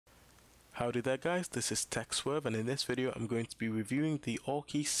Howdy there guys, this is TechSwerve, and in this video I'm going to be reviewing the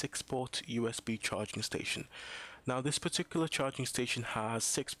Aukey 6-port USB charging station. Now this particular charging station has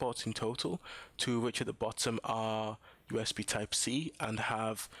 6 ports in total, 2 of which at the bottom are USB Type-C and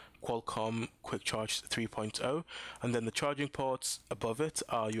have Qualcomm Quick Charge 3.0, and then the charging ports above it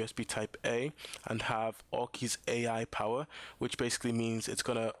are USB Type-A and have Aukey's AI power, which basically means it's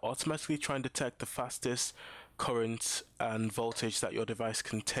going to automatically try and detect the fastest current and voltage that your device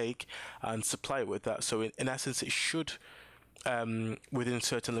can take and supply it with that. So in essence, it should, within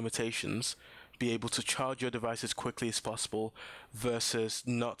certain limitations, be able to charge your device as quickly as possible versus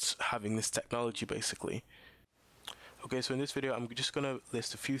not having this technology basically. Okay, so in this video I'm just going to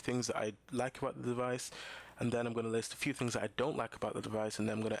list a few things that I like about the device, and then I'm going to list a few things that I don't like about the device, and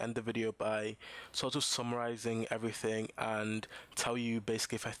then I'm going to end the video by sort of summarizing everything and tell you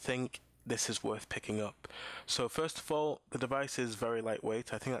basically if I think this is worth picking up. So first of all, the device is very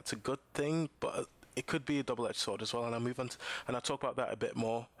lightweight. I think that's a good thing, but it could be a double-edged sword as well, and I'll move on to, and I'll talk about that a bit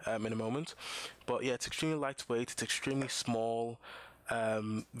more in a moment. But yeah, it's extremely lightweight, it's extremely small,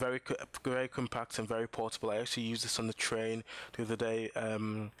 very compact and very portable. I actually used this on the train the other day.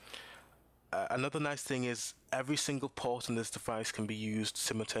 Another nice thing is every single port on this device can be used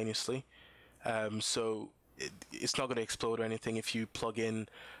simultaneously, so it's not going to explode or anything if you plug in,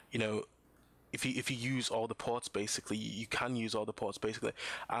 you know, if you use all the ports. Basically you can use all the ports basically,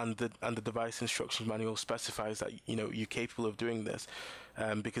 and the device instructions manual specifies that, you know, you're capable of doing this,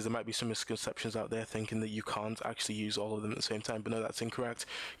 because there might be some misconceptions out there thinking that you can't actually use all of them at the same time, but no, that's incorrect.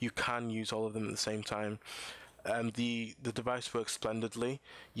 You can use all of them at the same time. The device works splendidly.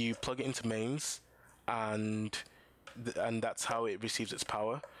 You plug it into mains, and that's how it receives its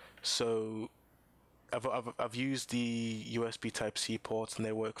power. So I've used the USB Type-C ports and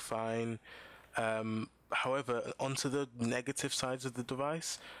they work fine. However, onto the negative sides of the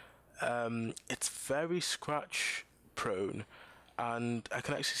device, it's very scratch prone, and I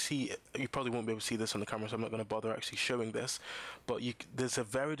can actually see, you probably won't be able to see this on the camera, so I'm not going to bother actually showing this, but there's a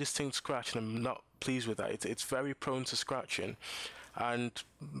very distinct scratch, and I'm not pleased with that. It's very prone to scratching, and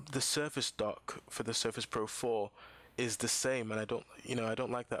the Surface dock for the Surface Pro 4 is the same, and I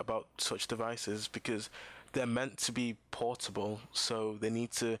don't like that about such devices, because they're meant to be portable, so they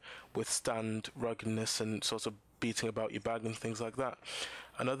need to withstand ruggedness and sort of beating about your bag and things like that.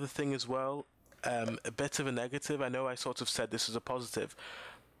 Another thing as well, a bit of a negative, I know I sort of said this was a positive,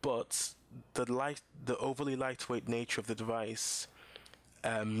 but the overly lightweight nature of the device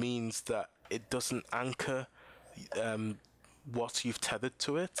means that it doesn't anchor what you've tethered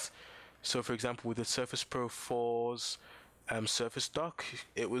to it. So for example, with the Surface Pro 4's Surface dock,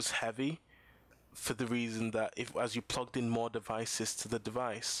 it was heavy for the reason that as you plugged in more devices to the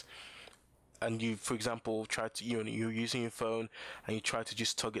device, and you, for example, tried to, you're using your phone and you try to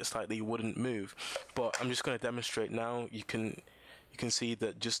just tug it slightly, you wouldn't move. But I'm just going to demonstrate now. You can see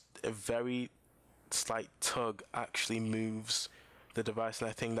that just a very slight tug actually moves the device, and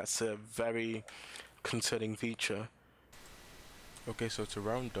I think that's a very concerning feature. Okay, so to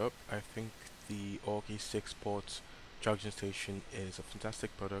round up, I think the Aukey 6-port charging station is a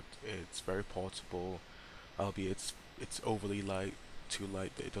fantastic product. It's very portable, albeit it's overly light, too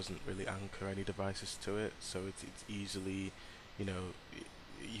light that it doesn't really anchor any devices to it. So it's easily, you know,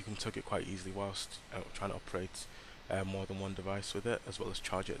 you can tug it quite easily whilst trying to operate more than one device with it, as well as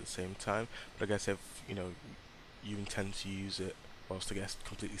charge it at the same time. But I guess if you intend to use it whilst I guess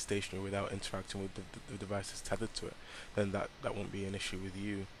completely stationary without interacting with the devices tethered to it, then that won't be an issue with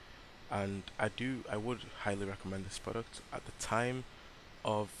you. And I would highly recommend this product. At the time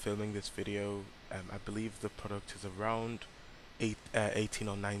of filming this video, I believe the product is around 18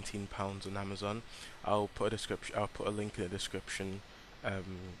 or 19 pounds on Amazon. I'll put a link in the description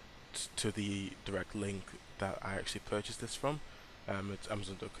to the direct link that I actually purchased this from. It's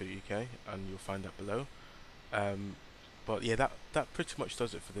amazon.co.uk, and you'll find that below. But yeah, that pretty much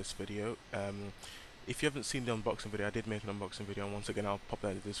does it for this video. If you haven't seen the unboxing video, I did make an unboxing video, and once again I'll pop that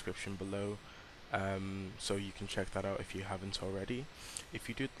in the description below, so you can check that out if you haven't already. If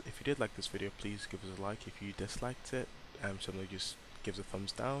you did like this video, please give us a like. If you disliked it, certainly just give us a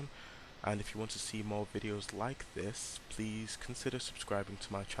thumbs down. And if you want to see more videos like this, please consider subscribing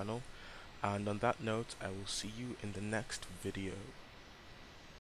to my channel. And on that note, I will see you in the next video.